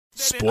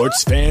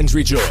Sports fans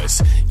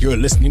rejoice. You're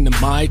listening to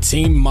My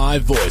Team, My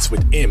Voice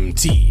with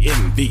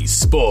MTMV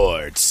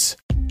Sports.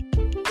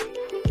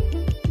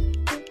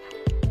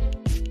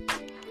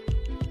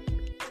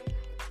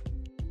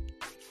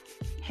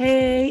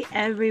 Hey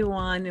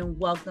everyone, and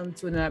welcome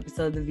to another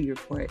episode of The V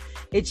Report.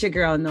 It's your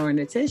girl Nora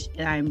Natish,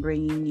 and I'm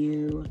bringing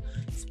you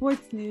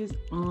sports news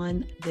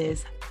on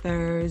this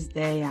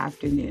Thursday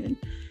afternoon.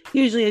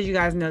 Usually, as you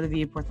guys know, The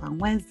V Report's on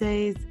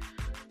Wednesdays,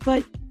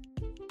 but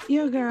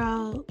your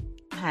girl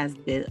has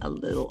been a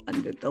little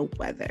under the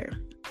weather.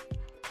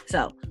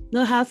 So,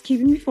 little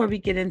housekeeping before we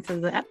get into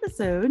the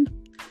episode.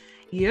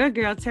 Your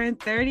girl turned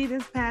 30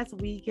 this past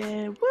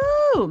weekend.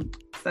 Woo!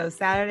 So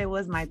Saturday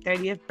was my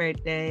 30th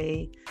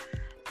birthday.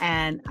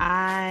 And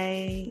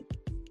I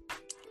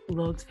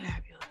looked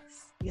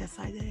fabulous. Yes,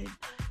 I did.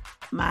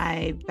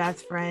 My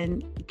best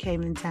friend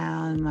came in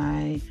town.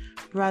 My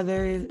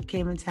brother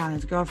came in town.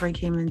 His girlfriend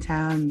came in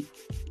town.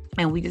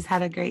 And we just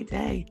had a great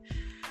day.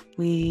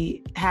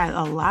 We had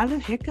a lot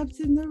of hiccups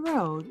in the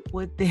road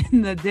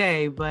within the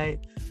day.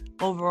 But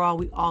overall,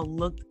 we all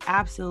looked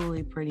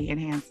absolutely pretty and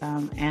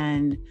handsome.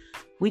 And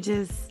we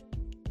just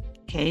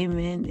came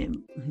in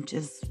and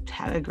just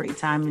had a great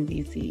time in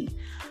DC.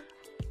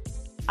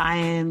 I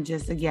am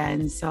just,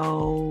 again,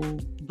 so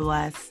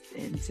blessed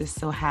and just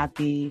so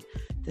happy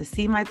to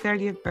see my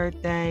 30th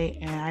birthday.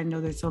 And I know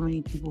there's so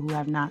many people who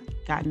have not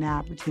gotten the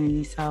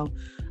opportunity. So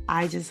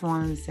I just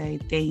wanted to say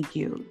thank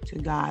you to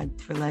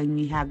God for letting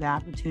me have the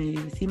opportunity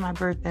to see my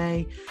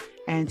birthday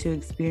and to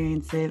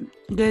experience it.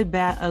 Good,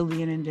 bad,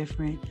 ugly, and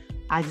indifferent.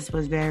 I just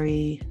was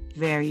very,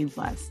 very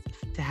blessed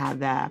to have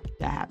that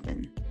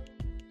happen.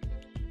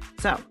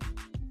 So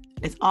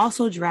it's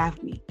also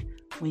draft week.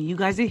 When you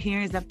guys are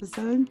hearing this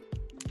episode,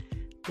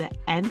 the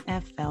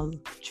NFL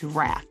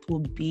draft will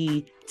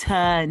be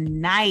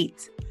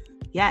tonight.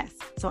 Yes.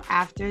 So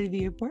after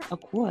the report,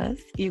 of course,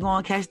 you're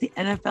going to catch the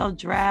NFL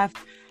draft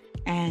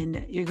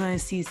and you're going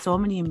to see so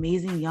many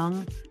amazing,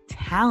 young,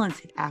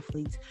 talented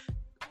athletes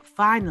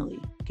finally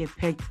get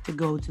picked to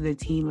go to the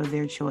team of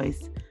their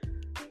choice.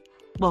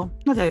 Well,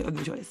 not their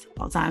choice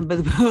all the time,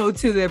 but go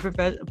to their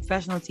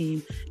professional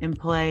team and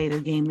play the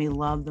game they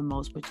love the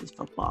most, which is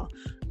football.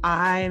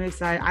 I am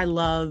excited. I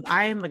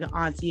am like an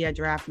auntie at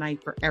draft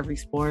night for every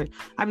sport.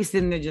 I'll be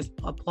sitting there just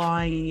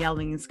applauding and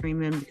yelling and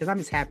screaming because I'm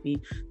just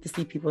happy to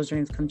see people's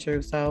dreams come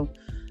true. So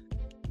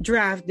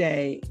draft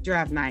night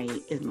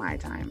is my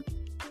time.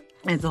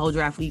 And it's a whole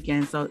draft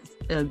weekend. So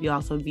it'll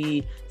also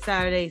be the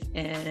Friday,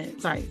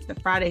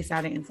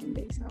 Saturday, and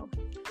Sunday. So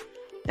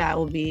that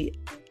will be,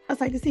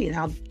 I'd like to see it.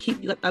 I'll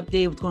keep you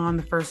updated what's going on in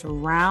the first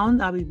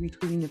round. I'll be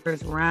retweeting the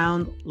first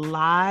round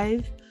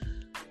live.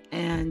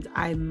 And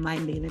I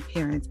might make an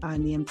appearance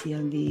on the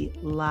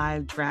MTMV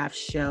live draft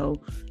show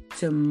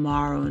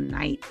tomorrow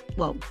night.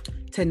 Well,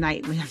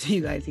 tonight after you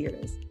guys hear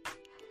this.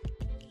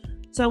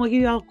 So I'm going to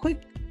give you all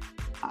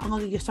I'm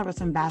going to start with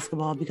some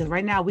basketball because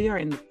right now we are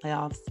in the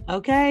playoffs,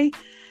 okay?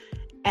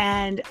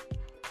 And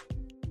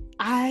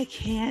I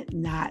can't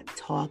not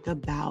talk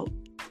about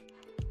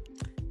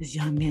this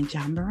young man,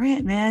 John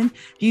Morant, man.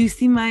 You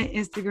see my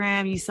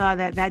Instagram, you saw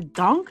that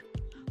dunk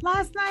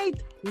last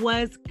night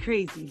was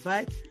crazy,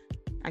 but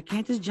I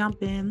can't just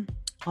jump in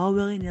all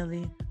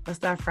willy-nilly. Let's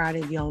start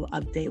Friday. We'll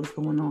update what's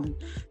going on.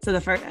 So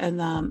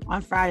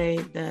on Friday,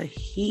 the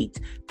Heat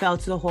fell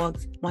to the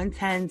Hawks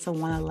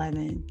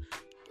 110-111.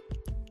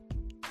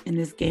 In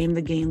this game,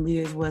 the game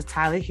leaders was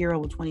Tyler Hero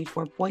with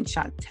 24 points,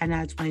 shot 10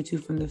 out of 22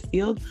 from the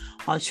field,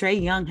 while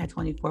Trae Young had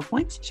 24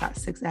 points, shot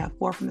 6 out of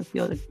 4 from the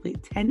field, and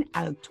completed 10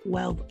 out of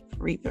 12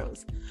 free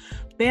throws.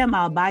 Bam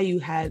Adebayo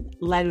had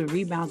led with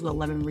rebounds with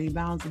 11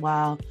 rebounds,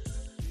 while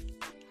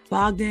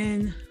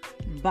Bogdan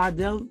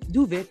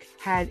Bogdanovic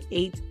had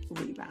 8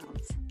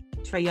 rebounds.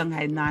 Trae Young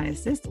had 9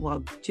 assists,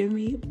 while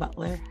Jimmy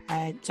Butler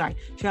had 8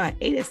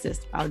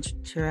 assists, while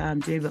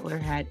Jimmy Butler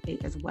had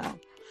 8 as well.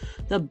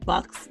 The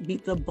Bucks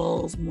beat the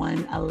Bulls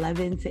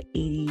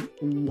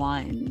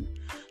 111-81.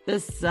 The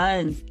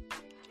Suns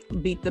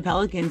beat the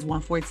Pelicans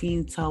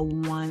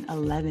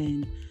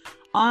 114-111.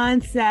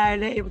 On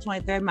Saturday, April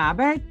 23rd, my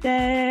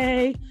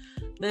birthday,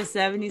 the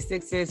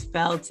 76ers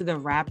fell to the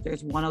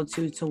Raptors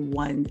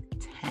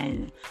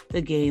 102-110.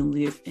 The game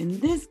leaders in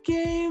this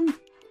game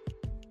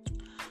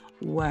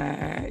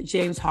were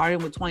James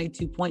Harden with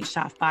 22 points,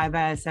 shot 5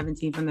 out of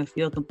 17 from the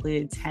field,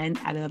 completed 10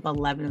 out of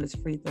 11 of his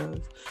free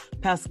throws.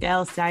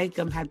 Pascal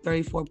Siakam had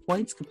 34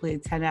 points,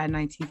 completed 10 out of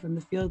 19 from the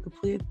field,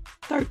 completed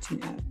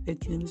 13 out of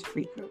 15 of his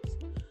free throws.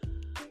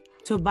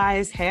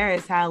 Tobias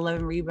Harris had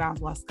 11 rebounds,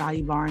 while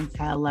Scotty Barnes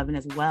had 11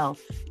 as well.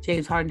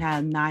 James Harden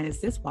had 9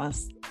 assists, while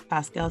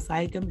Pascal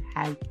Siakam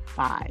had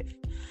 5.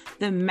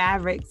 The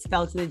Mavericks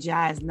fell to the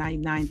Jazz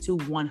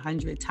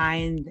 99-100,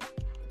 tying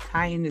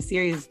the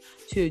series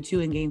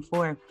 2-2 in Game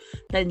 4.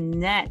 The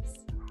Nets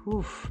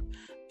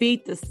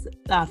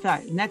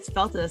Nets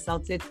fell to the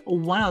Celtics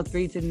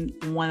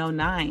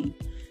 103-109.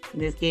 In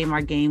this game,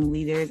 our game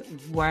leaders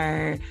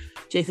were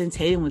Jason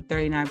Tatum with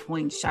 39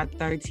 points, shot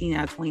 13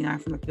 out of 29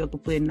 from the field,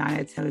 completed 9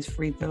 out of 10 of his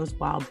free throws,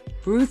 while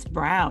Bruce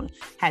Brown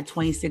had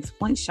 26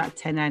 points, shot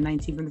 10 out of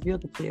 19 from the field,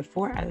 completed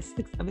 4 out of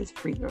 6 of his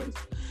free throws.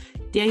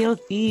 Daniel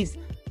Thieves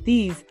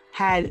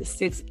had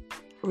 6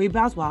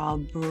 rebounds, while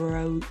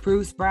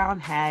Bruce Brown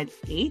had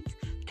 8.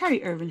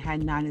 Kyrie Irving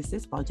had 9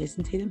 assists, while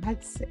Jason Tatum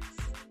had 6.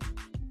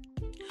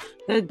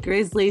 The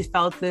Grizzlies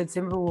fell to the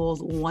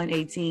Timberwolves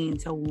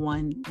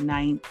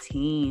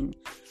 118-119.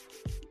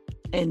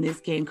 In this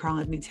game,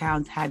 Karl-Anthony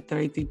Towns had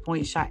 33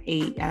 points, shot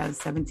 8 out of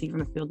 17 from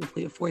the field,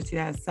 completed 14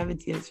 out of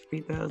 17 of his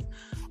free throws,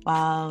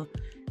 while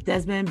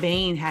Desmond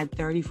Bane had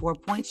 34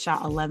 points,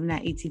 shot 11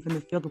 out of 18 from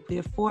the field,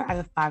 completed 4 out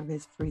of 5 of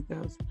his free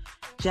throws.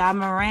 Ja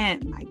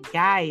Morant, my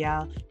guy,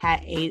 y'all,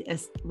 had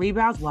 8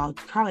 rebounds, while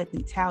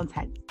Karl-Anthony Towns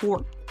had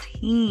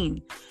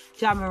 14.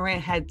 Ja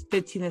Morant had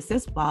 15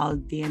 assists, while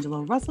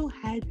D'Angelo Russell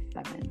had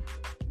 7.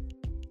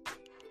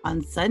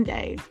 On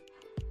Sunday,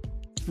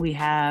 we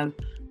have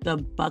the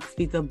Bucks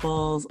beat the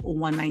Bulls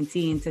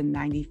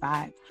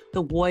 119-95.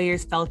 The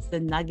Warriors fell to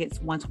the Nuggets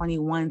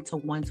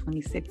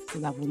 121-126. So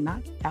that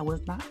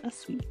was not a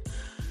sweep.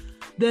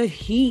 The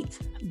Heat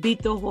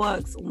beat the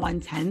Hawks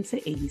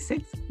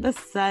 110-86. The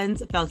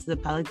Suns fell to the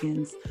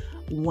Pelicans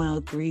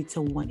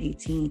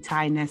 103-118,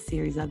 tying that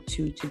series up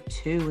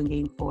 2-2 in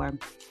Game 4.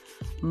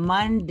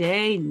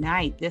 Monday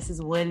night, this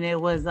is when it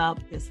was up.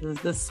 This was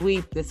the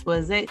sweep. This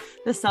was it.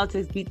 The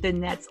Celtics beat the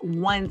Nets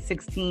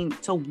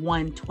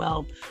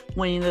 116-112,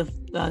 winning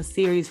the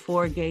series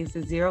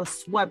 4-0,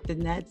 swept the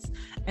Nets.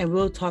 And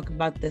we'll talk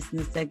about this in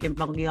a second,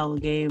 but all the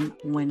game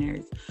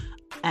winners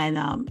and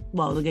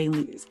the game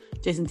leaders.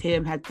 Jason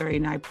Tatum had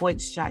 39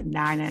 points, shot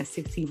 9 out of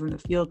 16 from the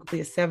field,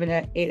 completed 7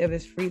 out of 8 of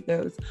his free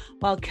throws,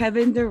 while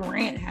Kevin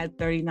Durant had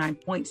 39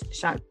 points,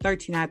 shot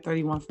 13 out of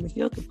 31 from the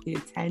field,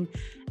 completed 10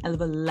 out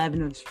of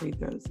 11 of his free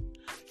throws.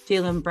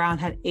 Jaylen Brown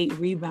had 8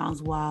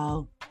 rebounds,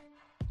 while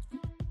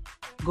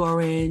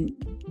Goran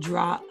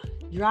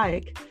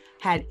Dragic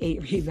had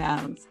 8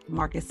 rebounds.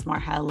 Marcus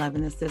Smart had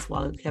 11 assists,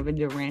 while Kevin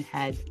Durant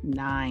had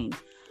 9.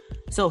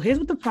 So here's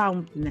what the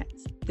problem with the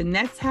Nets. The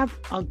Nets have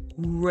a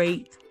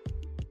great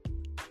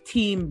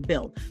team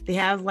build. They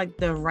have like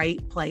the right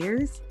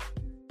players,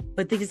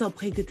 but they just don't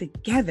play good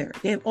together.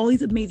 They have all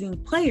these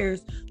amazing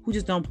players who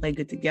just don't play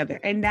good together.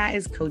 And that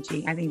is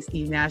coaching. I think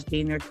Steve Nash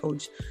being their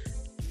coach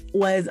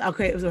was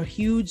okay. It was a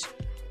huge,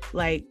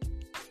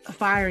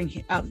 hiring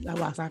him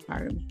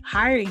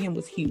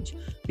was huge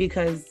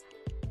because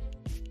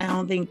I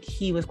don't think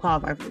he was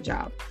qualified for the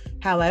job.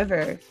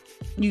 However,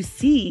 you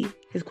see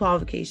his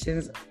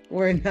qualifications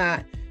were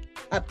not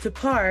up to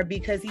par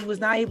because he was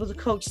not able to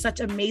coach such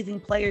amazing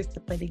players to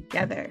play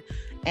together.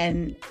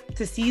 And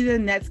to see the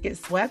Nets get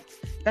swept,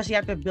 especially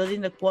after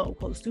building the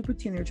quote-unquote super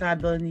team they're trying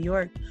to build in New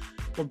York,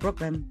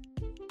 Brooklyn,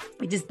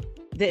 it just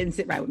didn't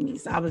sit right with me.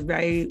 So I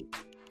really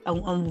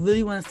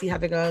want to see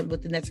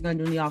what the Nets are going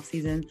to do in the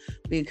offseason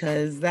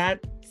because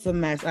that's a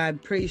mess. I'm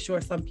pretty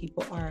sure some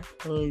people are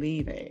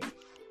leaving.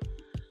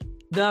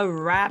 The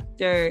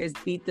Raptors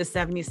beat the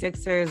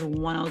 76ers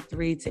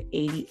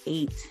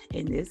 103-88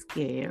 in this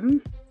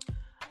game.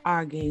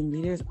 Our game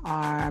leaders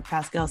are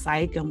Pascal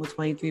Siakam with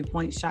 23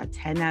 points, shot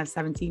 10 out of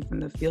 17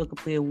 from the field,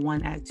 completed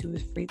 1 out of 2 of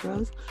his free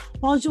throws,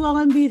 while Joel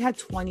Embiid had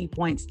 20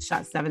 points,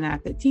 shot 7 out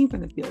of 15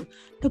 from the field,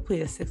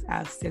 completed 6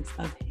 out of 6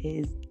 of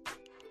his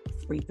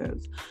free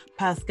throws.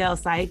 Pascal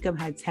Siakam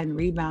had 10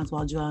 rebounds,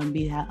 while Joel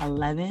Embiid had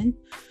 11.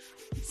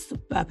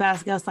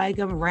 Pascal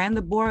Siakam ran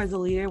the board as a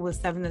leader with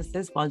 7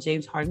 assists, while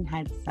James Harden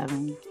had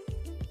 7.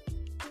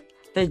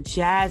 The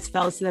Jazz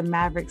fell to the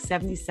Mavericks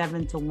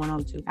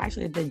 77-102.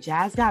 Actually, the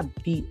Jazz got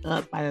beat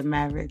up by the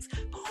Mavericks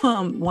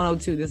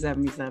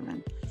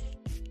 102-77.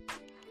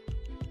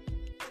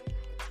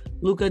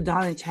 Luka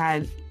Doncic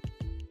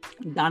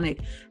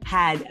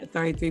had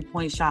 33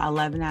 points, shot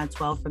 11 out of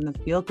 12 from the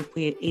field,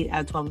 completed 8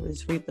 out of 12 of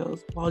his free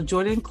throws, while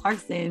Jordan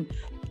Clarkson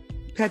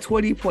had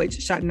 20 points,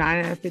 shot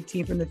 9 out of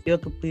 15 from the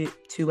field, completed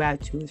 2 out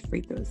of 2 of his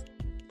free throws.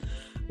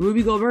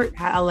 Rudy Gobert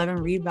had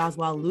 11 rebounds,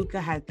 while Luka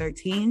had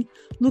 13.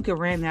 Luka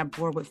ran that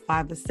board with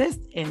 5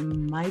 assists,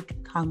 and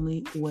Mike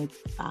Conley with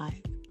 5.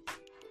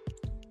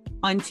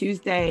 On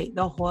Tuesday,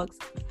 the Hawks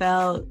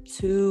fell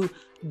to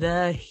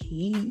the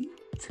Heat,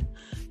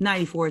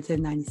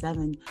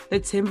 94-97. The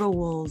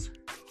Timberwolves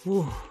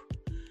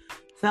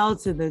fell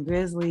to the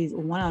Grizzlies,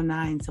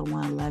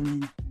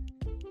 109-111.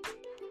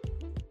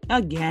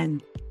 Again,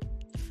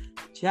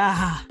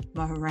 Ja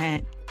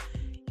Morant,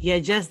 you're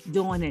just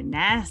doing it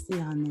nasty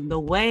on them. The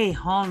way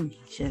home,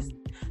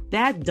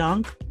 that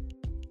dunk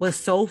was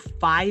so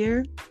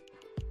fire.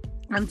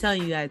 I'm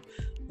telling you guys,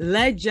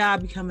 let Ja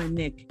become a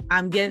Knick.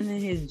 I'm getting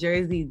in his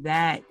jersey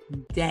that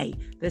day.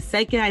 The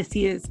second I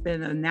see it's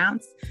been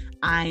announced,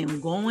 I am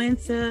going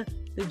to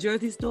the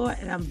jersey store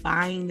and I'm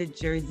buying the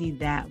jersey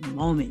that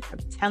moment. I'm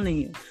telling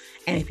you.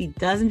 And if he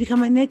doesn't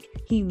become a Knick,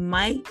 he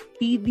might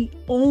be the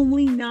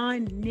only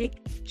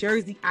non-Knick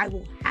jersey I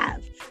will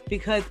have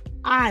because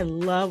I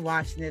love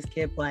watching this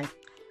kid play.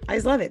 I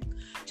just love it.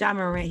 Ja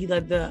Morant, he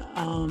led the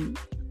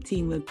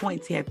team with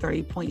points. He had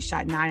 30 points,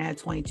 shot 9 out of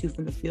 22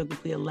 from the field,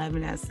 completed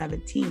 11 out of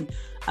 17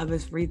 of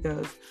his free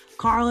throws.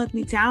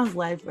 Karl-Anthony Towns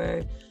led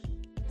for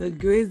the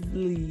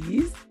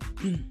Grizzlies.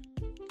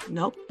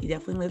 Nope, he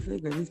definitely led for the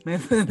Grizzlies.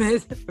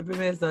 For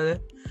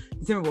Minnesota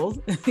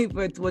Timberwolves. He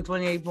put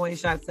 28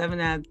 points, shot 7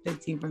 out of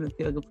 15 from the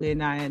field, completed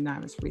 9 out of 9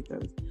 of his free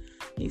throws.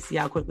 You see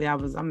how quickly I'm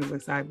just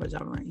excited about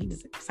Ja Morant. He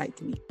just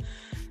excites me.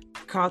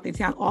 Karl-Anthony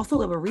Towns also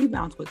led with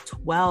rebounds with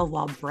 12,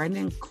 while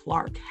Brendan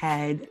Clark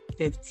had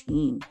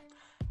 15.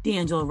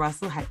 D'Angelo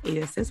Russell had 8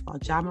 assists, while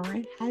Ja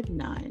Morant had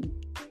 9.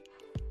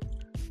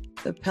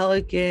 The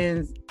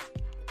Pelicans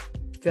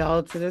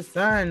fell to the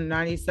Sun,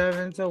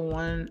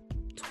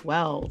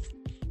 97-112.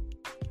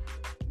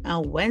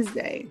 On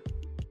Wednesday,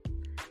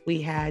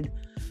 we had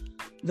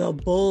the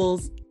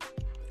Bulls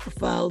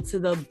fell to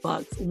the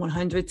Bucks,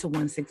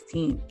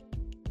 100-116.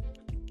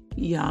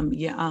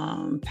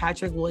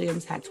 Patrick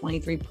Williams had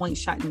 23 points,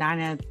 shot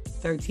 9 out of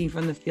 13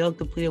 from the field,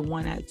 completed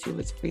 1 out of 2 of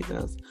his free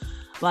throws.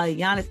 While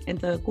Giannis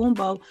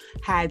Antetokounmpo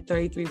had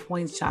 33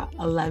 points, shot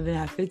 11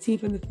 out of 15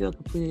 from the field,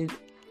 completed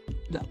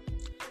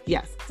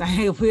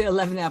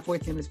 11 out of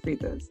 14 of his free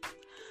throws.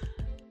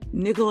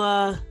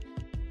 Nikola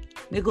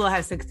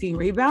had 16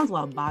 rebounds,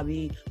 while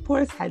Bobby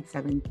Portis had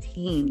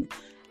 17.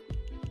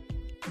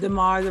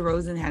 DeMar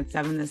DeRozan had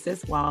 7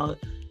 assists, while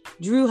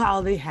Jrue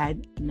Holiday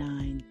had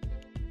 9.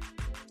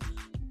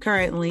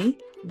 Currently,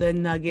 the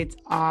Nuggets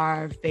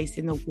are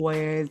facing the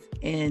Warriors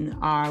in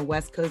our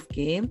West Coast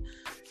game,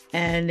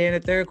 and they're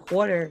in the third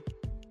quarter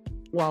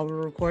while we're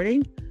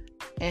recording.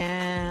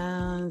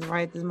 And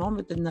right at this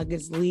moment, the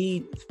Nuggets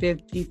lead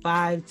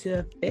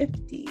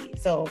 55-50.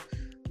 So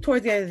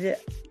towards the end of the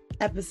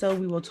episode,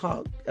 we'll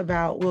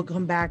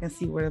come back and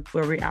see where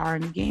we are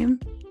in the game.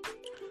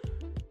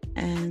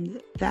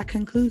 And that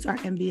concludes our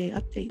NBA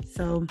update.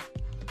 So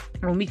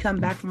when we come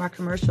back from our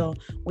commercial,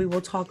 we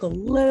will talk a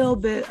little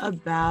bit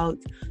about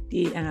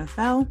the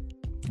NFL.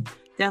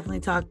 Definitely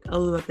talk a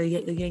little about the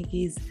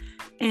Yankees.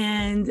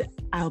 And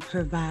I'll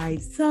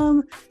provide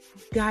some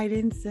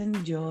guidance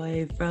and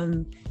joy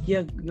from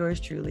yours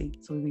truly.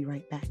 So we'll be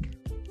right back.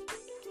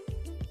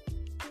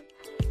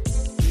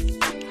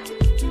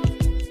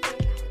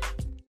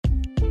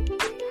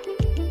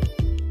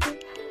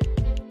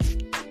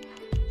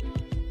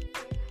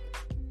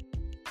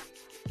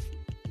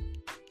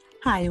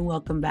 Hi, and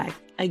welcome back.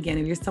 Again,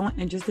 if you're someone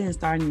interested in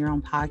starting your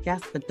own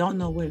podcast but don't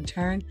know where to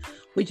turn,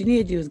 what you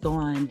need to do is go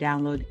on and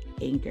download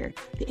Anchor.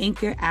 The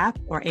Anchor app,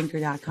 or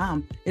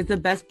anchor.com, is the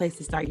best place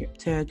to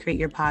create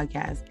your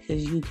podcast,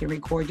 because you can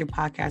record your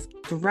podcast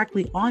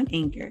directly on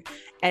Anchor,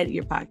 edit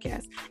your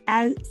podcast,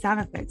 add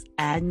sound effects,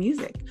 add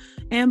music,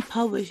 and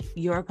publish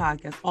your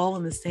podcast all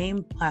on the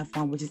same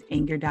platform, which is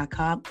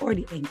anchor.com or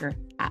the Anchor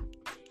app.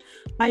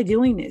 By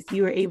doing this,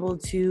 you are able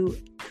to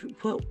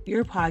put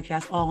your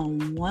podcast all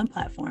on one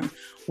platform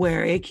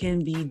where it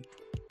can be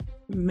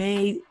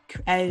made,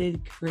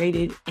 edited,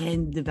 created,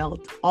 and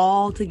developed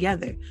all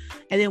together.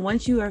 And then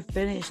once you are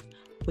finished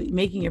with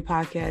making your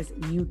podcast,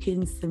 you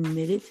can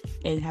submit it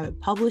and have it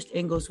published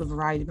and goes to a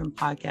variety of different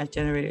podcast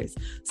generators,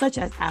 such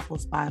as Apple,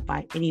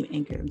 Spotify, and even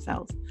Anchor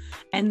themselves.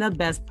 And the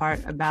best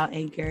part about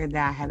Anchor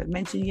that I haven't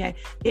mentioned yet,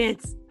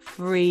 it's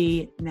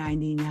free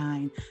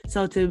 $99.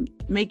 So to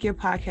make your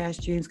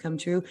podcast dreams come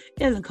true, it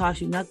doesn't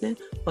cost you nothing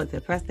but to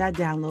press that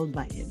download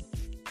button.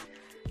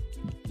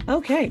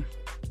 Okay.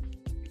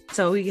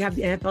 So we have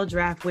the NFL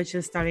draft, which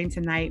is starting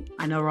tonight.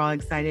 I know we're all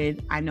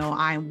excited. I know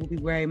I will be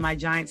wearing my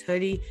Giants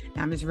hoodie,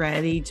 and I'm just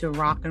ready to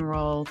rock and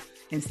roll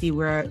and see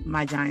where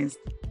my Giants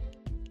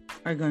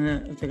are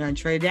if they're gonna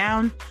trade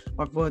down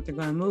or if they're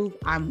gonna move.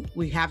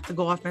 We have to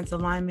go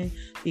offensive lineman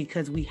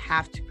because we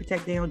have to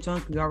protect Daniel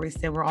Jones. We already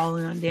said we're all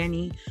in on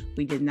Danny.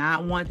 We did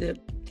not want to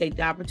take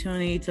the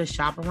opportunity to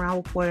shop around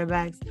with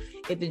quarterbacks.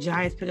 If the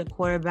Giants pick a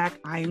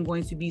quarterback, I am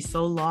going to be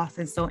so lost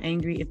and so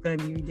angry. It's going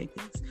to be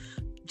ridiculous.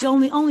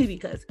 Only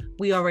because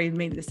we already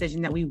made the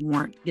decision that we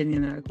weren't getting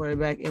another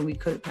quarterback, and we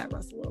could have had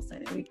Russell Wilson,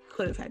 and we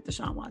could have had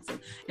Deshaun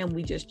Watson, and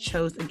we just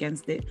chose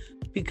against it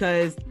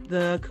because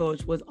the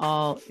coach was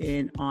all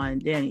in on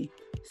Danny.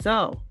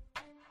 So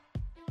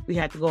we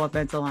had to go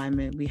offensive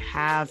lineman. We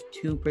have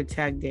to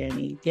protect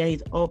Danny.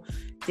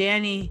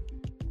 Danny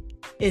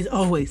is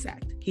always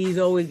sacked. He's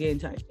always getting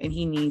touched, and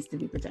he needs to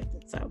be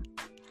protected. So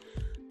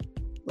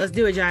let's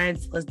do it,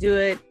 Giants. Let's do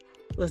it.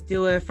 Let's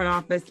do it, front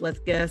office. Let's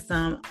get us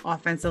some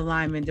offensive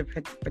linemen to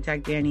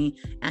protect Danny.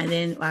 And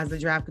then as the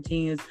draft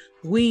continues,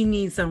 we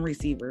need some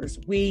receivers.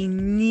 We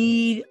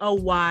need a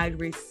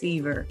wide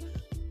receiver.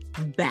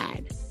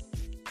 Bad.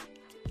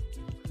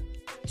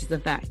 Just a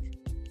fact.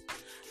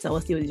 So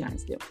let's see what the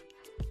Giants do.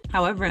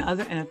 However, in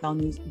other NFL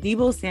news,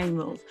 Deebo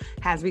Samuel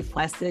has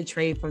requested a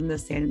trade from the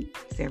San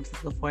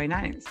Francisco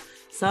 49ers.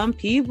 Some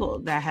people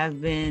that have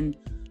been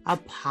a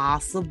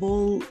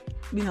possible,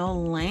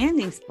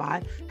 landing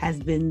spot has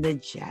been the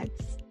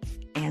Jets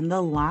and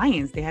the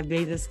Lions. They have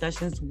made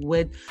discussions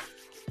with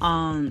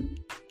the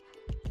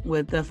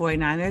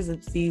 49ers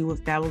and see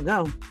if that will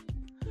go.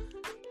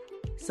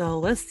 So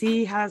let's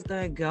see how it's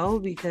going to go,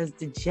 because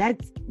the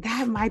Jets,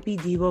 that might be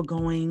Deebo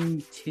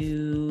going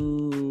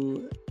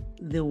to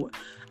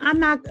I'm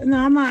not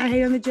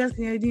hating on the Jets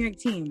and the New York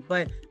team,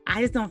 but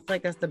I just don't feel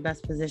like that's the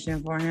best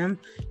position for him.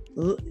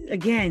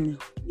 Again,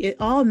 it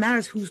all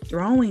matters who's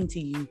throwing to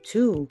you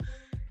too.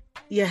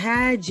 You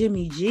had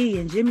Jimmy G,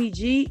 and Jimmy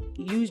G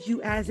used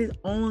you as his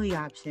only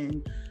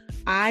option.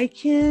 I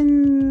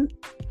can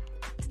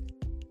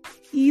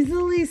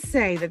easily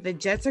say that the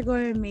Jets are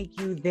going to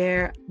make you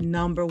their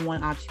number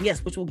one option.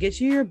 Yes, which will get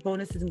you your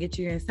bonuses and get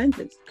you your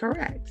incentives.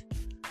 Correct.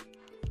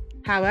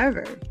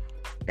 However,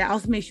 that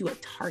also makes you a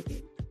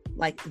target,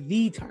 like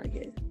the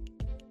target.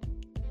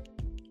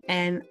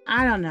 And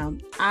I don't know.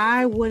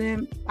 I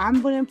wouldn't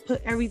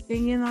put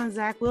everything in on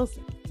Zach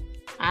Wilson.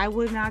 I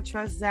would not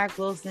trust Zach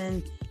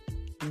Wilson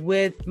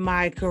with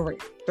my career.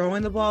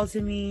 Throwing the ball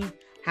to me,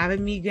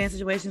 having me get in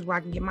situations where I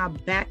can get my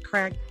back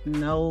cracked.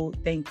 No,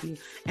 thank you.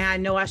 And I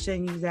know I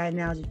shouldn't use that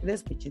analogy for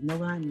this, but you know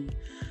what I mean.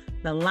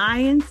 The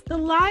Lions are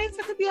going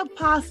to be a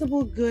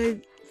possible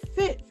good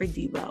fit for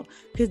Deebo.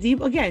 Because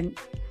Deebo, again,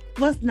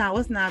 let's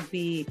not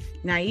be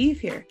naive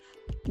here.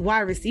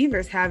 Wide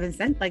receivers have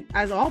incentives, like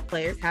as all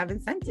players have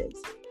incentives.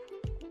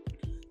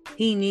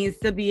 He needs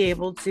to be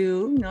able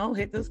to,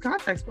 hit those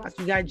contract spots.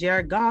 You got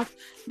Jared Goff.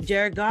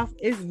 Jared Goff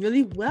is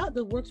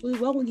works really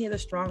well when he has a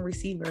strong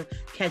receiver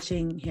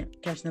catching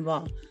the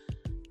ball.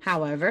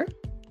 However,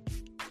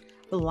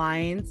 the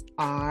Lions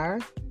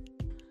are,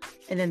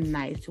 in a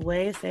nice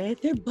way to say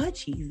it, they're butt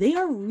cheese. They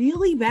are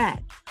really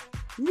bad.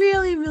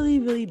 Really, really,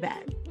 really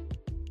bad.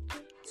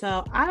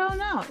 So I don't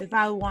know if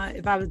I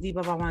was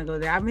Deebo, I want to go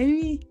there.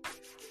 Maybe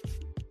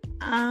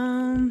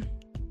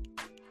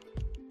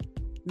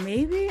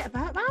if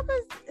I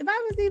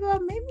was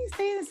Deebo, maybe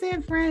stay in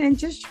San Fran and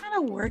just try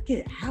to work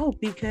it out,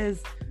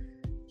 because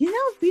we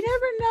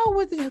never know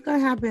what's going to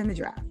happen in the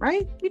draft,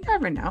 right? We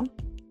never know.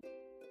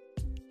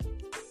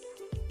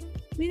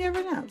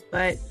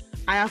 But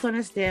I also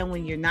understand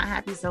when you're not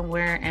happy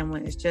somewhere and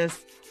when it's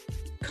just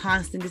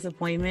constant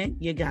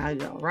disappointment, you gotta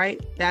go, right?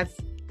 That's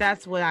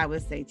what I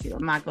would say too.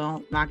 I'm not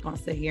gonna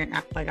sit here and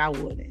act like I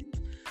wouldn't,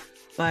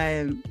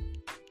 but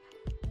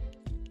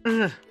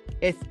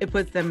it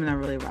puts them in a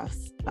really rough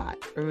spot,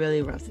 a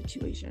really rough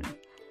situation.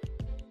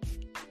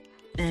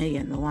 And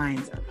again, the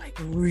Lions are like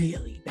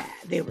really bad.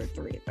 They were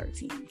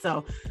 3-13.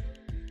 So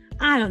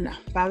I don't know.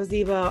 If I was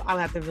Deebo,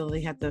 I would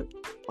really have to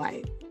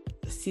like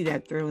see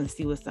that through and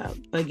see what's up.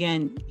 But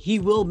again, he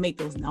will make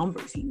those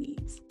numbers he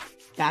needs.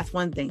 That's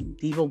one thing.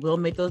 Deebo will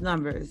make those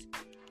numbers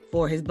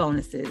for his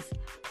bonuses,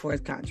 for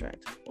his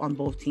contract on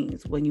both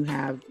teams. When you're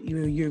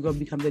going to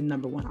become the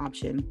number one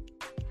option.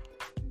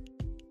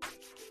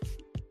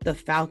 The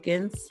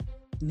Falcons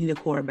need a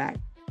quarterback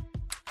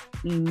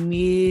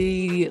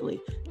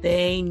immediately.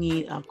 They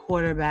need a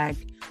quarterback.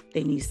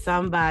 They need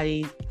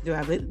somebody to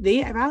have it.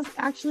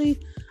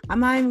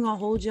 I'm not even gonna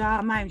hold y'all.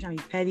 I'm not even trying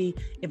to be petty.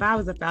 If I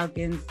was the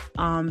Falcons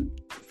front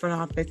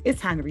office, it's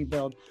time to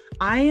rebuild.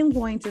 I am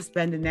going to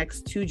spend the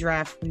next 2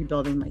 drafts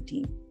rebuilding my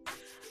team.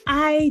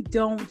 I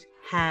don't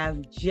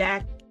have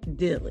Jack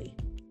Diddley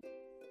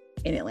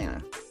in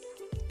Atlanta.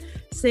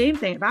 Same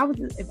thing.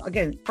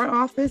 If front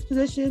office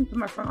position, put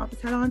my front office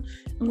hat on,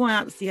 I'm going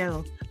out to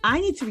Seattle. I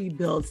need to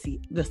rebuild the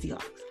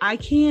Seahawks. I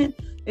can't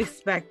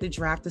expect the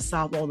draft to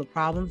solve all the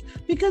problems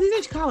because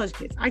these are college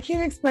kids. I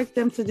can't expect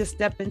them to just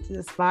step into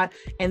the spot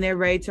and they're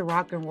ready to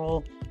rock and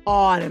roll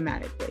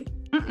automatically.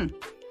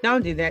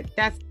 Don't do that.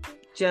 That's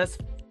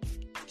just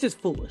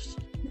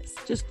foolishness.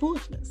 Just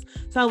foolishness.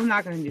 So I'm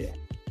not going to do that.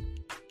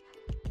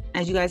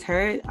 As you guys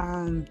heard,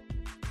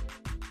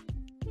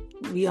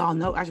 we all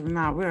know, actually,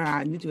 we're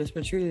not new to this,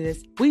 but true to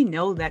this, we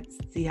know that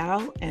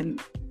Seattle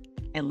and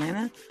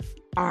Atlanta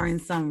are in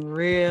some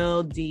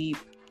real deep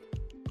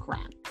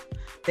crap.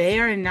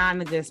 They are not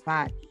in a good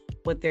spot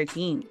with their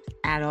teams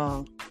at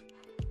all.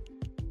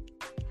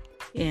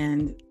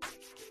 And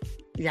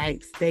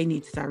yikes, they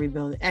need to start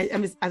rebuilding. At the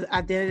end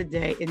of the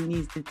day,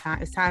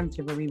 it's time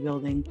to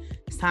rebuilding.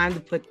 It's time to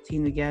put the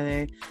team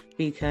together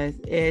because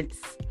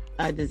it's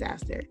a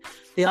disaster.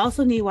 They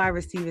also need wide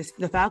receivers.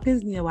 The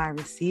Falcons need a wide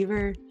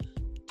receiver.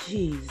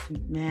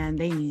 Jeez, man,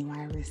 they need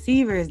wide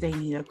receivers. They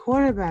need a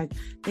quarterback.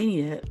 They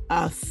need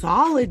a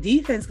solid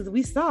defense, because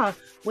we saw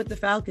with the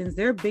Falcons,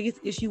 their biggest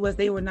issue was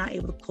they were not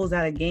able to close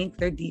out a game because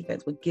their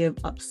defense would give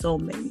up so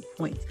many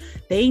points.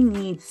 They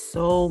need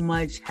so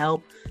much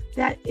help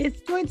that it's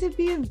going to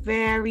be a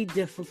very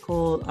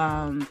difficult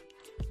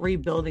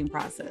rebuilding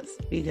process,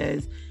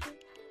 because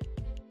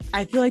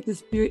I feel like the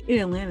spirit in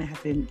Atlanta has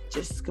been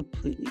just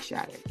completely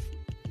shattered.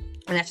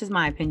 And that's just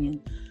my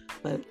opinion,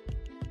 but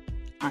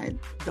I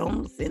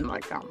don't seem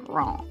like I'm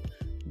wrong,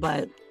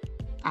 but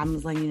I'm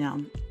just letting you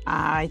know.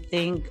 I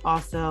think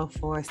also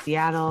for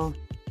Seattle,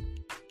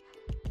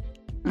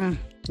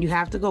 you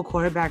have to go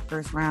quarterback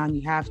first round.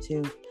 You have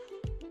to.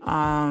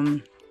 I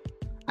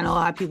know a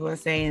lot of people are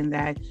saying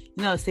that,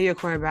 say your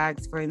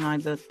quarterbacks for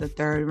the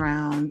third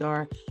round,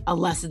 or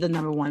unless it's the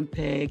number 1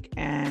 pick,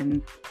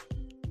 and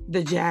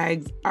the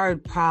Jags are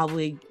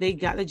probably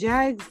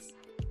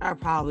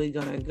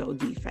going to go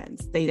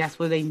defense. That's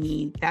what they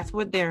need. That's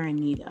what they're in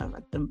need of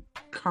at the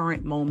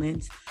current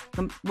moment.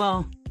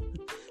 Well,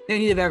 They're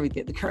in need of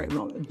everything at the current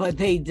moment, but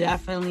they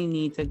definitely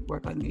need to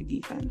work on their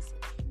defense.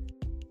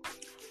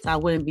 So I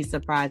wouldn't be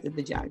surprised if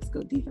the Jags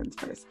go defense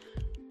first.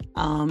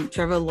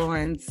 Trevor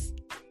Lawrence,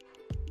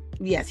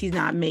 yes, he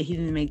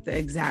didn't make the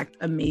exact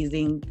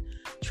amazing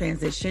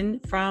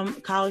transition from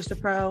college to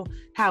pro.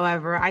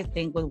 However, I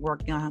think with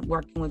working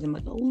with him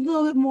like a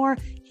little bit more,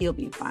 he'll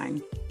be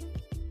fine.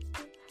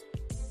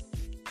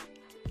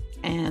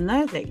 And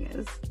another thing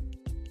is,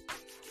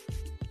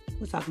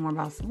 we'll talk more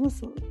about who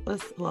else we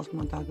want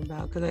to talk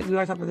about, because we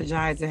are talking about the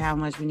Giants and how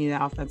much we need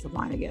the offensive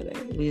line together.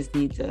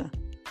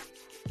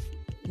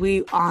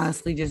 We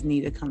honestly just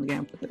need to come together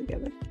and put it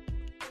together.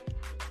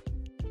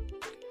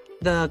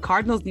 The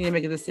Cardinals need to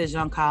make a decision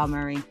on Kyle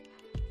Murray.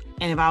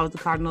 And if I was the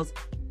Cardinals,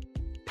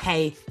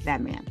 pay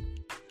that man.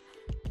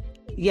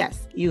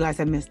 Yes, you guys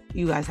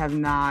have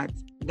not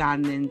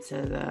gotten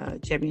into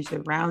the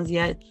championship rounds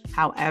yet.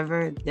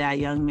 However, that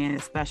young man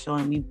is special,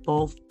 and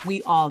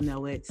we all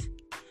know it.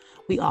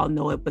 We all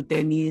know it, but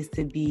there needs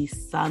to be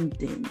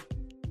something.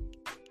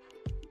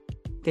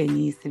 There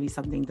needs to be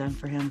something done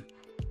for him.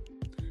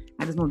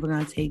 At this moment, we're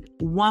going to take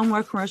one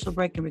more commercial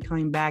break, and we're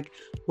coming back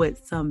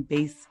with some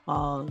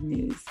baseball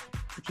news.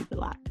 So keep it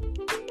locked.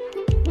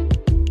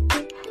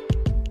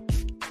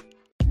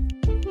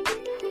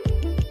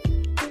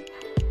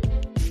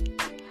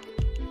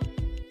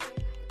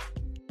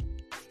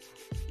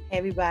 Hey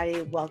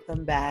everybody,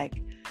 welcome back.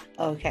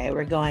 Okay,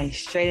 we're going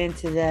straight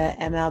into the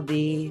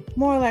MLB.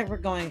 More like we're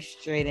going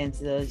straight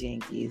into those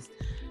Yankees.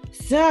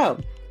 So,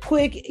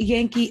 quick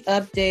Yankee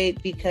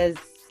update, because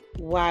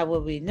why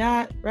would we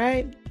not,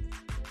 right?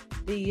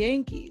 The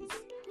Yankees,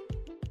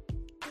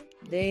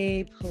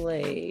 they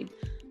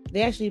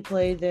actually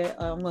played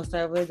I'm going to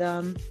start with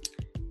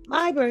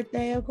my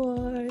birthday, of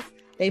course.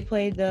 They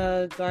played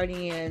the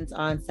Guardians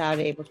on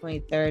Saturday, April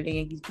 23rd. The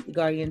Yankees beat the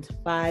Guardians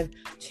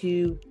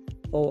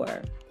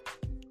 5-4.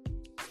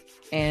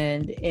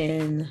 And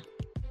in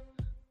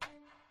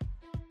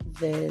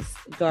this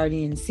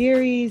Guardian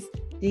series,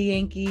 the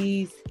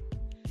Yankees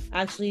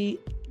actually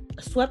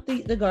swept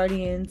the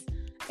Guardians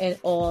in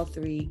all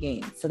 3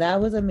 games. So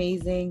that was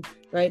amazing.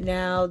 Right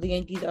now, the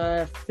Yankees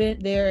are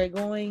they're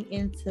going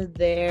into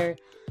their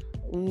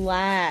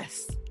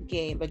last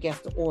game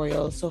against the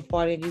Orioles. So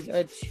far, the Yankees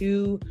are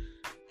 2-0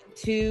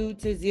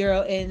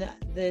 in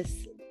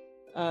this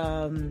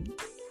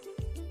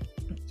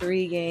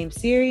 3-game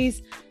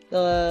series.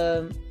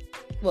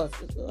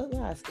 Let's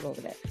go over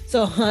that.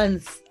 So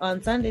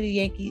on Sunday, the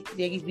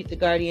Yankees beat the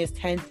Guardians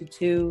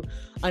 10-2.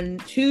 On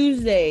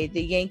Tuesday,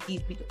 the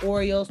Yankees beat the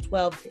Orioles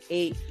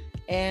 12-8.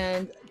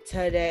 And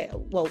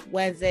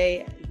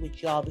Wednesday,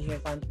 which y'all be hearing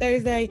on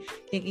Thursday,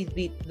 the Yankees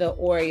beat the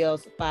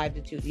Orioles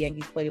 5-2. The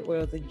Yankees play the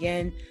Orioles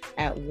again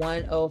at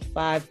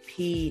 1:05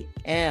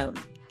 p.m.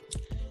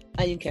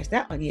 And you can catch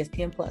that on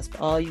ESPN Plus for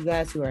all you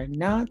guys who are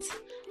not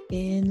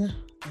in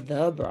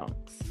the Bronx.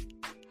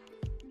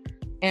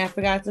 And I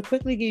forgot to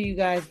quickly give you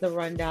guys the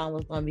rundown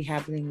what's going to be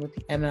happening with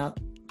the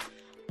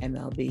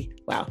MLB.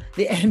 Wow.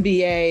 The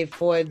NBA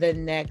for the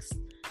next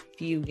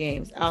few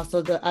games.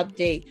 Also, the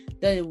update.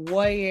 The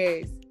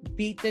Warriors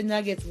beat the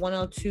Nuggets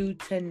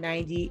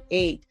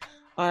 102-98.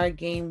 Our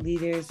game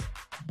leaders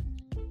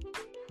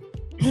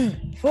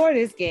for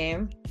this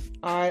game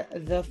are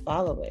the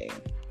following.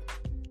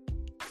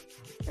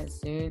 As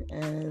soon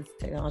as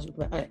technology...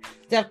 Okay.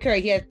 Steph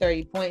Curry, he had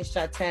 30 points,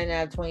 shot 10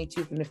 out of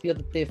 22 from the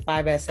field, did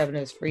 5 out of 7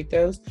 of his free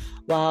throws,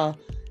 while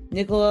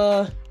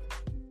Nikola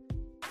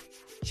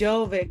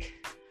Jovic,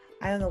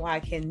 I don't know why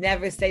I can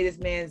never say this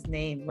man's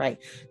name right.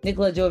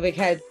 Nikola Jovic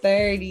had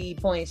 30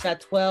 points,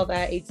 shot 12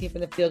 out of 18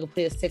 from the field,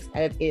 completed 6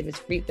 out of 8 of his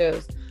free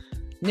throws.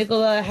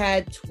 Nikola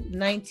had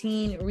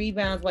 19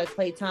 rebounds, while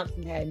Klay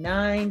Thompson had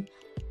 9.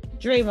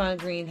 Draymond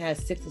Green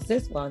has 6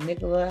 assists, while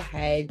Nikola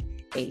had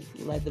 8.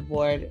 Led the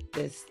board,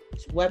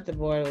 swept the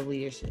board of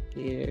leaders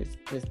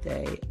this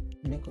day,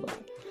 Nikola.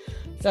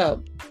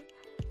 So,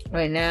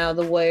 right now,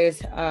 the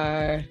Warriors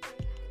are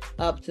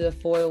up to the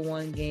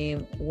 4-1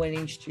 game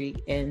winning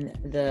streak in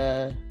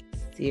the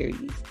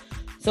series.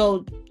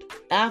 So,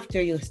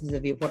 after you listen to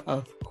the report,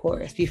 of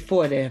course,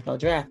 before the NFL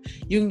draft,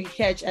 you can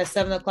catch at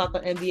 7 o'clock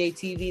on NBA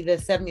TV the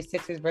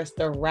 76ers versus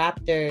the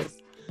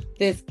Raptors.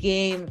 This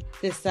game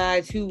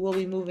decides who will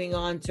be moving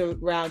on to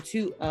round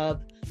 2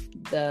 of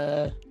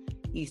the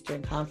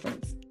Eastern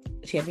Conference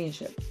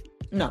Championship.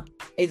 No,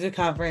 Eastern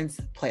Conference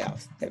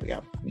playoffs. There we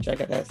go. Make sure I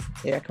got that,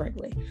 say that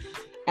correctly.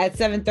 At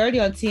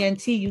 7:30 on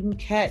TNT, you can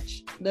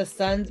catch the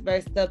Suns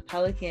versus the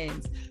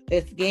Pelicans.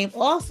 This game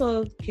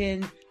also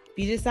can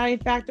be the deciding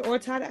factor or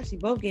tie. Actually,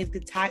 both games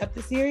could tie up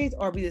the series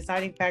or be the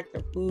deciding factor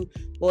of who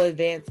will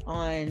advance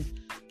on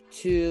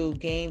to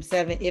Game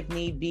 7 if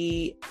need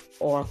be,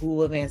 or who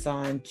will advance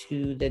on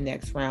to the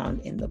next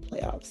round in the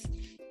playoffs.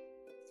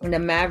 And the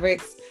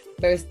Mavericks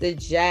versus the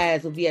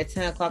Jazz will be at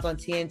 10 o'clock on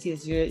TNT.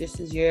 This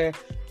is your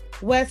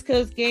West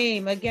Coast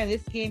game. Again,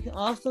 this game can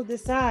also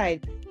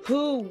decide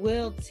who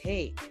will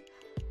take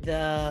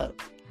the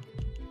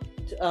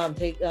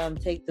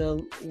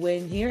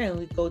win here and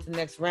we go to the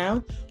next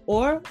round,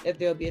 or if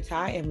there'll be a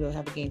tie and we'll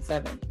have a Game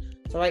 7.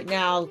 So right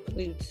now,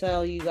 we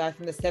tell you guys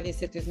from the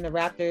 76ers and the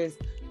Raptors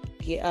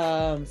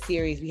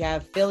series, we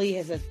have Philly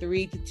has a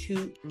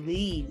 3-2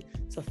 lead.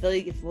 So if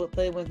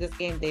Philly wins this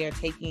game, they are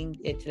taking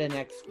it to the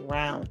next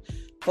round.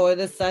 For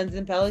the Suns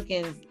and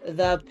Pelicans,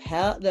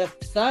 the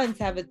Suns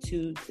have a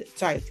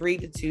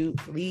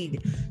 3-2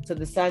 lead. So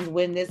the Suns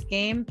win this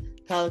game,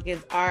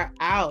 Pelicans are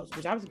out,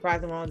 which I'm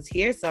surprised New Orleans is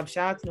here. So I'm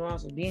shout out to New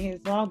Orleans for being here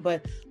this long,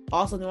 but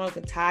also New Orleans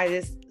can tie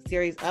this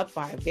series up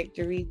by a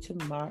victory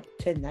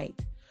tonight.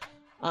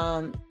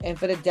 And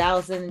for the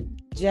Dallas and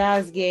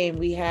Jazz game,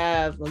 we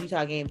have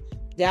Utah game.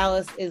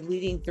 Dallas is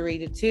leading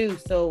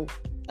 3-2. So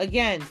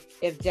again,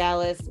 if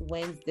Dallas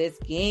wins this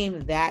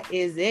game, that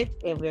is it,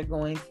 and we're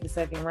going to the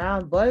second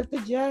round. But if the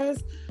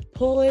Jazz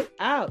pull it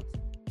out,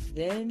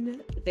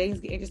 then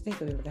things get interesting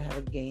because we're going to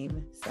have a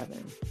game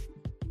 7.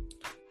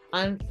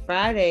 On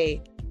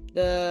Friday,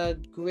 the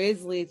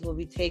Grizzlies will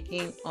be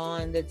taking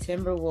on the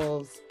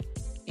Timberwolves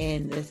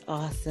in this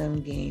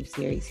awesome game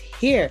series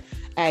here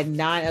at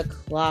 9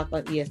 o'clock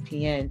on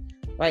ESPN.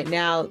 Right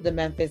now, the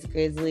Memphis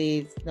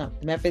Grizzlies have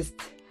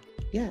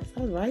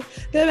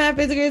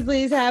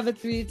a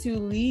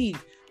 3-2 lead.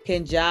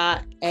 Can Ja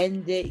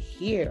end it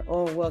here,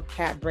 or will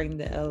Cat bring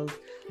the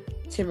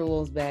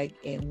Timberwolves back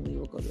and we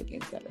will go to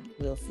game 7?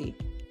 We'll see.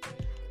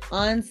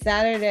 On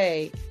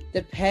Saturday,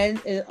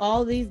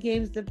 all these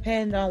games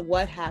depend on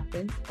what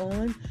happens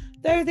on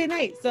Thursday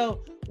night.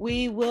 So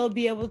we will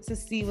be able to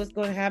see what's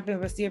going to happen.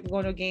 We'll see if we're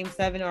going to game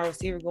 7 or we'll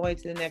see if we're going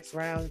to the next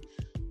round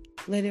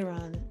later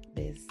on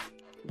this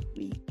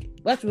week.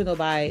 Which we'll know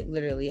by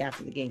literally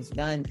after the game's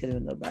done, because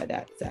we'll know by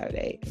that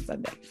Saturday and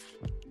Sunday.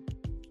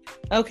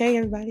 Okay,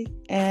 everybody.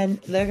 And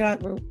we're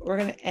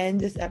going to end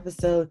this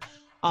episode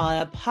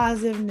on a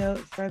positive note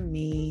from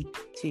me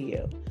to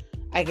you.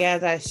 I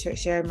guess I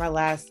shared my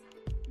last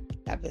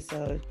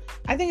episode.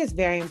 I think it's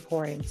very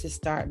important to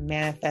start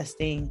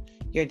manifesting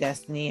your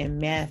destiny and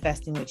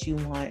manifesting what you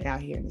want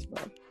out here in this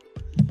world.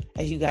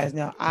 As you guys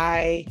know,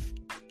 I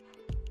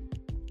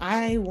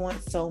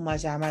want so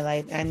much out of my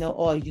life. And I know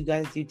all you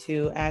guys do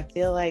too. And I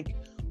feel like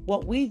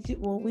what we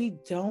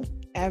don't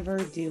ever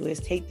do is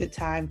take the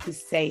time to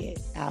say it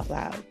out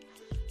loud.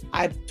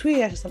 I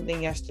tweeted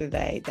something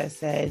yesterday that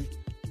said,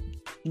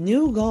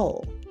 new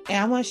goal. And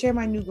I want to share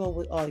my new goal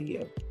with all of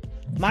you.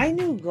 My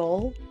new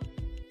goal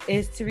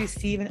is to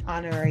receive an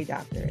honorary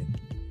doctorate.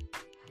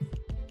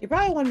 You're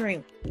probably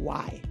wondering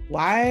why.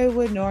 Why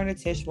would Norna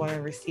Tish want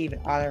to receive an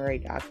honorary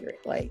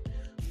doctorate? Like,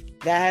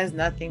 that has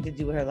nothing to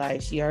do with her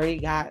life. She already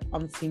got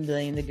 10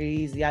 billion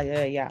degrees,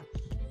 yeah.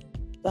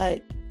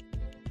 But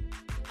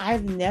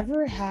I've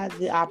never had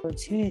the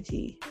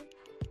opportunity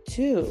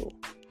to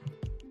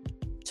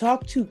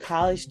talk to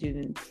college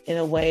students in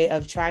a way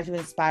of trying to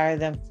inspire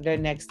them for their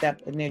next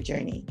step in their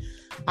journey.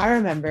 I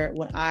remember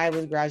when I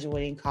was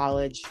graduating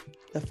college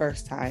the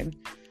first time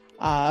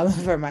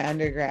for my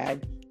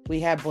undergrad, we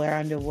had Blair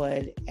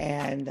Underwood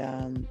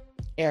and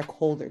Eric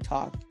Holder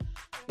talk.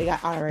 They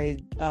got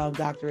honorary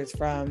doctorates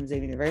from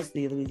Xavier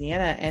University of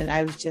Louisiana. And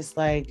I was just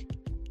like,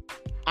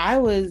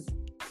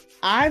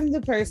 I'm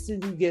the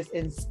person who gets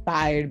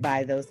inspired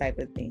by those type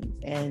of things.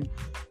 And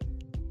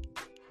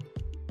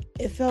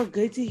it felt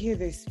good to hear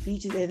their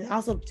speeches and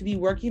also to be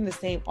working in the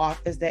same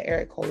office that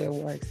Eric Holder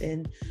works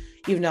in.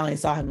 Even though I only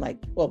saw him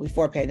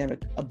before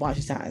pandemic a bunch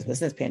of times, but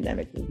since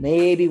pandemic,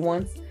 maybe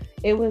once.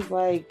 It was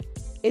like,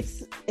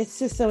 it's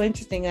just so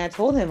interesting. And I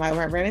told him, I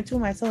ran into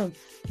him, I told him,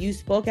 you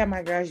spoke at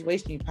my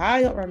graduation. You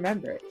probably don't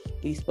remember it.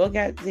 You spoke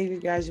at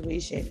Xavier's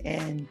graduation,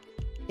 and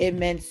it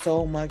meant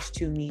so much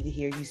to me to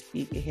hear you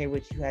speak and hear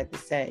what you had to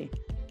say.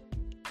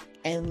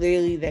 And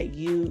literally that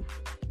you,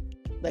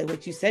 like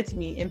what you said to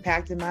me,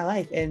 impacted my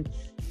life. And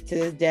to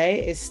this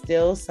day, it's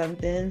still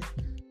something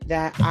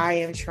that I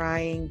am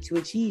trying to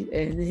achieve.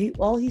 And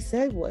all he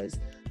said was,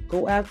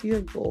 go after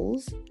your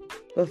goals.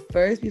 But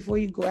first, before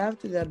you go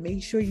after them,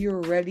 make sure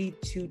you're ready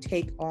to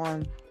take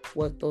on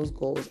what those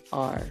goals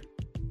are.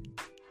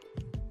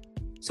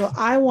 So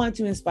I want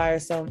to inspire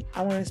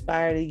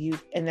the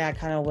youth in that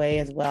kind of way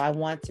as well. I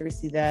want to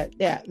receive that.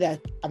 Yeah,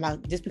 that I'm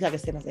not, just because I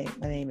can say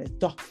my name is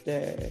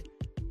Dr.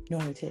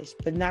 Norma Tish,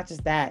 but not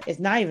just that. It's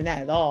not even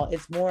that at all.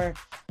 It's more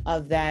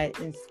of that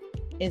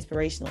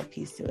inspirational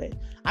piece to it.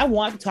 I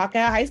want to talk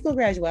at high school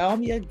graduation. I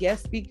want to be a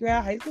guest speaker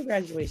at high school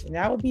graduation.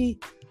 That would be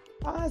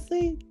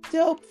honestly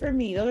dope for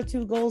me. Those are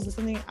 2 goals of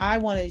something I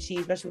want to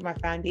achieve, especially with my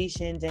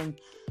foundations and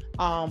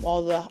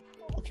all the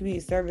community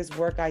service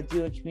work I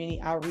do and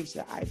community outreach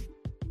that I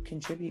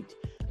contribute.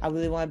 I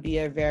really want to be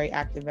a very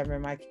active member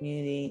in my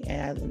community,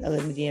 and I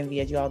live in the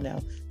DMV, as you all know.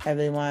 I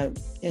really want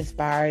to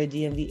inspire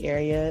the DMV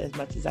area as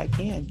much as I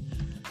can.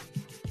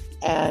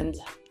 And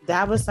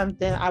that was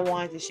something I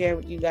wanted to share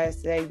with you guys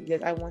today,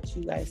 because I want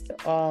you guys to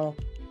all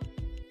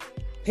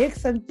pick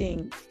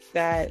something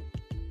that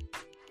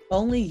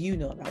only you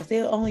know about.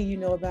 Say only you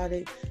know about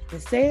it,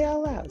 and say it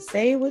out loud.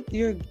 Say with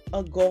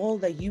a goal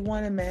that you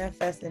want to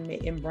manifest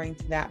and bring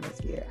to the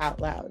atmosphere out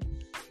loud.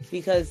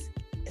 Because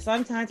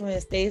sometimes when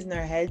it stays in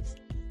our heads,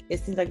 it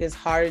seems like it's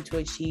harder to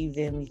achieve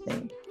than we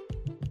think.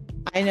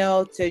 I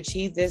know to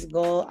achieve this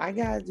goal, I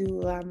gotta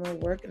do a lot more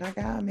work and I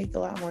gotta make a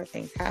lot more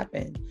things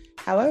happen.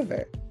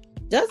 However,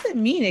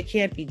 doesn't mean it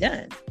can't be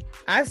done.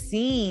 I've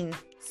seen,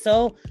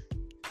 so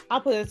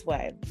I'll put it this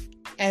way,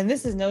 and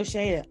this is no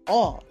shade at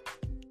all.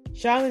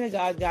 Charlamagne tha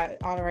God got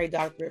honorary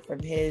doctorate from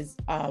his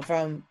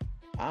from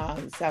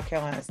South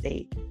Carolina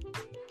State.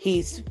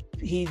 He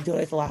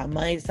donates a lot of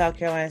money to South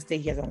Carolina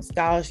State. He has his own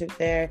scholarship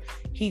there.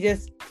 He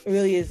just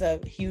really is a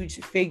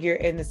huge figure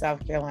in the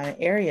South Carolina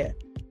area.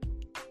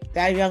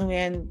 That young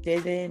man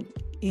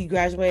he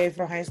graduated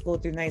from high school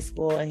through night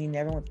school and he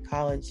never went to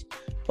college.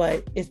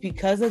 But it's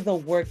because of the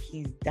work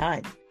he's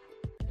done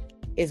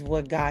is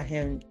what got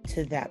him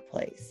to that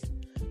place.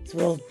 So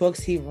those books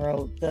he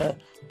wrote, the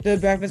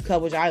Breakfast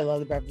Club, which I love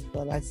the Breakfast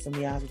Club, I just to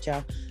be honest with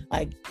y'all.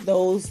 Like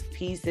those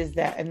pieces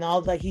that, and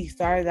all, like he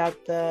started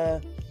out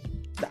the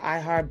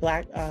iHeart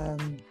Black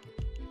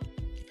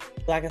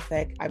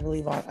Effect, I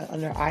believe,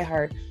 under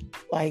iHeart,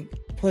 like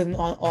putting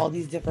on all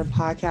these different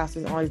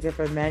podcasters, all these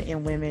different men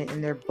and women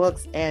in their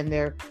books and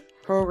their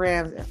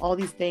programs and all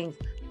these things.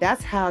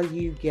 That's how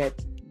you get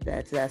to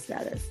that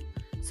status.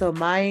 So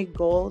my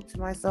goal to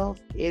myself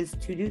is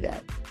to do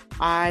that.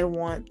 I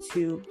want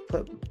to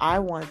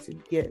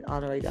get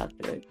honorary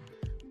doctorate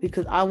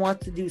because I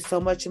want to do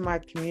so much in my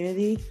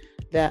community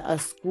that a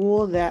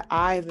school that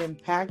I've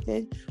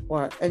impacted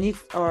or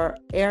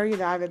area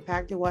that I've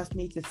impacted wants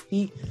me to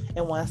speak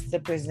and wants to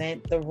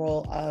present the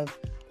role of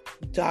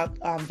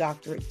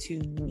doctorate to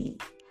me.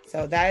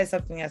 So that is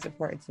something that's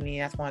important to me.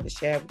 That's why I wanted to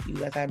share with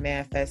you as I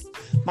manifest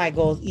my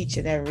goals each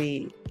and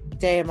every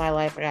day of my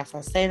life. And I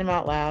start saying them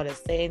out loud and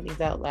saying things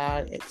out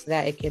loud so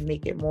that it can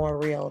make it more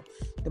real.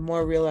 The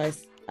more real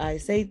I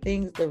say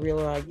things, the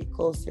realer I get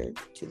closer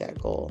to that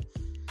goal.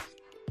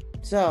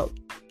 So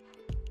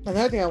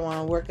another thing I want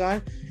to work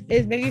on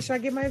is making sure I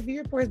get my view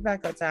reports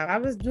back on time. I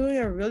was doing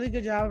a really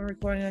good job of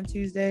recording on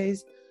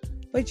Tuesdays,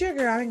 but your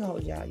girl, I ain't gonna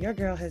hold y'all. Your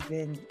girl has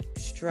been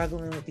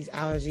struggling with these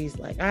allergies.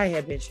 Like I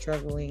have been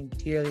struggling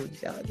dearly with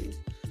these allergies.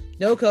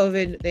 No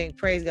COVID thing,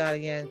 praise God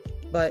again.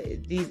 But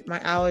my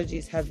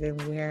allergies have been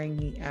wearing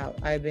me out.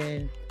 I've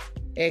been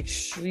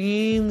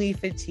extremely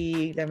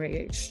fatigued. I'm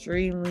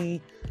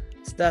extremely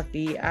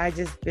stuffy. I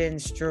just been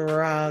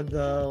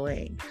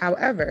struggling.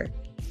 However,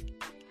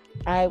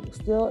 I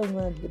still am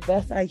going to do the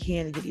best I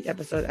can to get these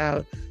episodes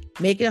out.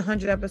 Making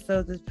 100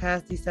 episodes this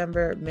past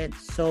December meant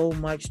so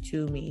much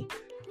to me.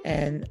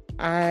 And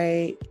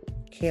I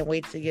can't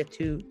wait to get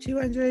to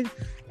 200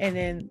 and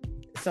then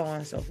so on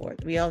and so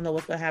forth. We all know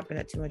what's going to happen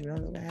at 200. We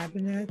don't know what's going to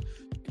happen at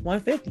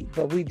 150.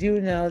 But we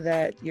do know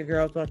that your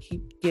girl's going to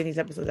keep getting these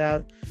episodes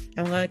out.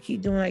 I'm going to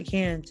keep doing what I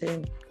can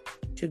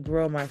to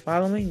grow my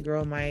following,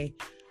 grow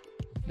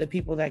the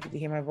people that get to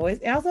hear my voice,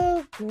 and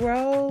also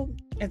grow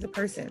as a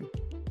person.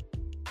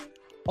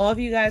 All of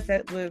you guys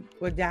that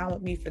were down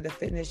with me for the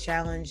fitness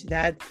challenge,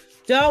 that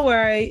don't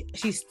worry,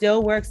 she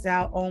still works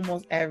out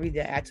almost every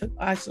day.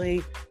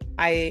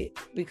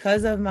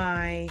 Because of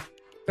my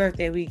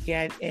birthday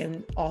weekend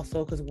and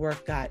also because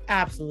work got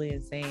absolutely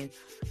insane,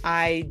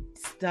 I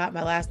stopped.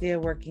 My last day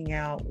of working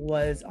out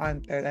was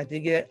on Thursday. I did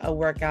get a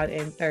workout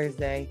in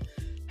Thursday.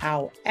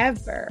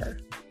 However,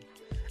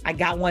 I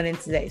got one in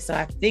today. So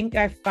I think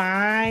I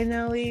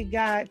finally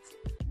got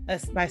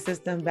my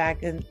system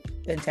back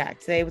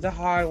intact. Today was a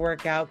hard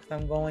workout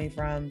because I'm going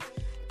from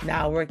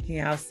now working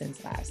out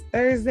since last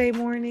Thursday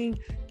morning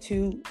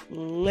to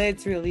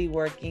literally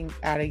working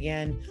out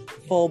again,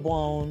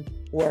 full-blown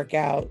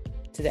workout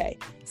today.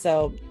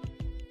 So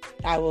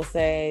I will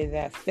say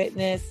that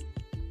fitness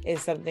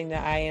is something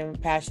that I am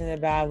passionate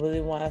about. I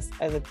really want us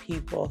as a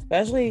people,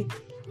 especially,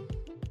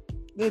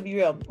 to be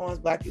real, I want us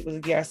Black people to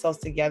get ourselves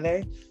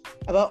together.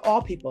 About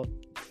all people,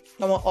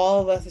 I want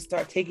all of us to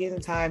start taking the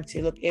time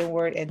to look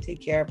inward and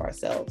take care of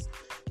ourselves.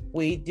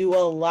 We do a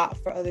lot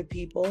for other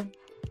people.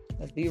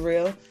 Let's be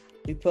real.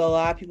 We put a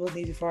lot of people's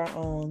needs before our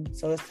own.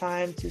 So it's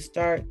time to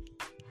start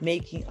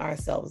making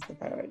ourselves the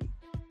priority.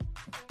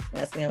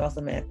 That's me. I'm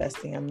also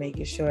manifesting. I'm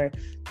making sure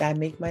that I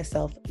make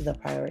myself the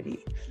priority.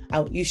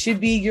 You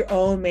should be your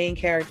own main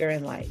character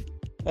in life.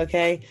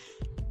 Okay?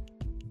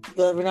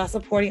 But we're not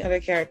supporting other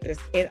characters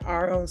in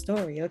our own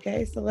story.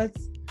 Okay? So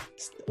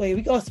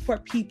we go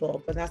support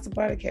people, but not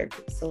support other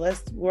characters. So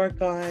let's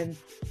work on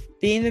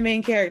being the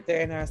main character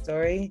in our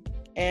story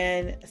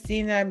and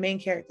seeing that main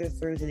character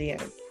through to the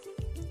end.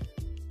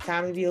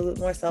 Time to be a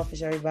little more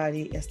selfish,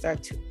 everybody, and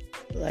start to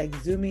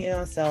zooming in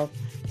on self,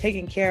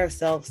 taking care of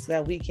self so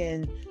that we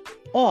can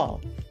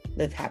all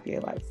live happier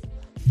lives.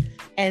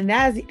 And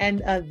that is the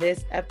end of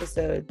this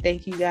episode.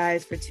 Thank you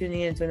guys for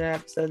tuning in to another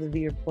episode of the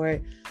V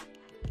Report.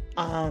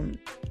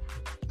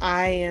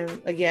 I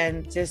am,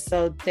 again, just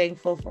so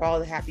thankful for all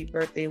the happy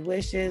birthday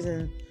wishes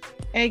and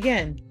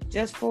again,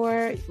 just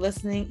for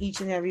listening each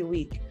and every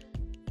week.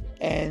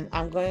 And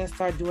I'm going to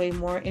start doing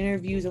more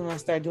interviews. I'm going to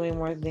start doing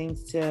more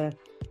things to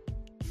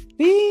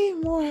be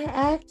more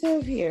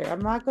active here.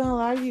 I'm not going to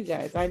lie to you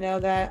guys. I know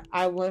that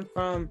I went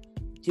from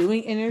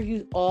doing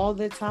interviews all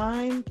the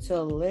time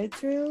to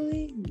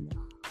literally not.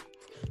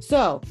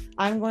 So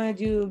I'm going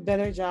to do a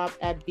better job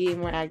at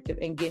being more active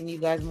and getting you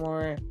guys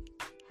more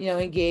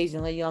engaged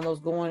and let y'all know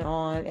what's going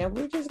on. And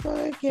we're just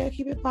going to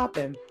keep it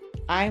popping.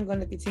 I'm going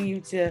to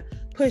continue to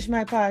push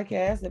my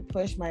podcast and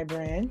push my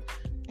brand.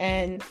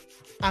 And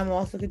I'm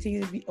also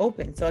continue to be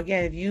open. So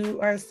again, if you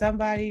are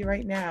somebody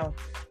right now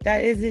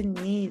that is in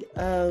need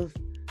of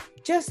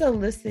just a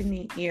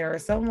listening ear, or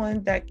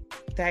someone that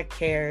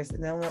cares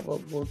and then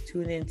will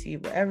tune into you,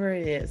 whatever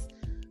it is,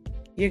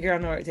 your girl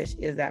Nora Tish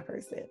is that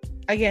person.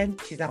 Again,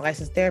 she's not a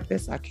licensed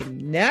therapist, so I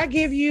cannot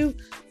give you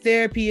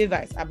therapy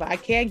advice. But I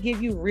can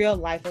give you real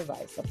life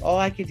advice. That's all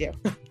I can do.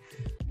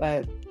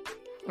 But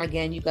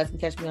again, you guys can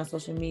catch me on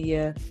social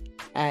media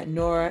at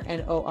Nora,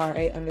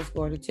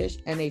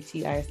 NORA_Natish,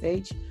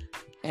 NATISH.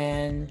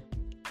 And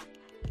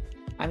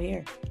I'm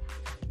here.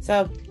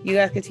 So you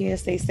guys continue to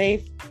stay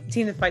safe,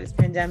 continue to fight this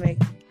pandemic,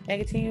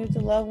 and continue to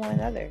love one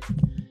another.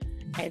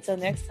 Until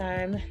next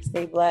time,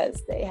 stay blessed,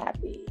 stay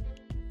happy,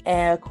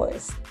 and of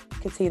course,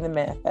 continue to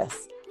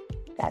manifest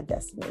that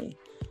destiny.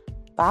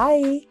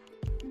 Bye.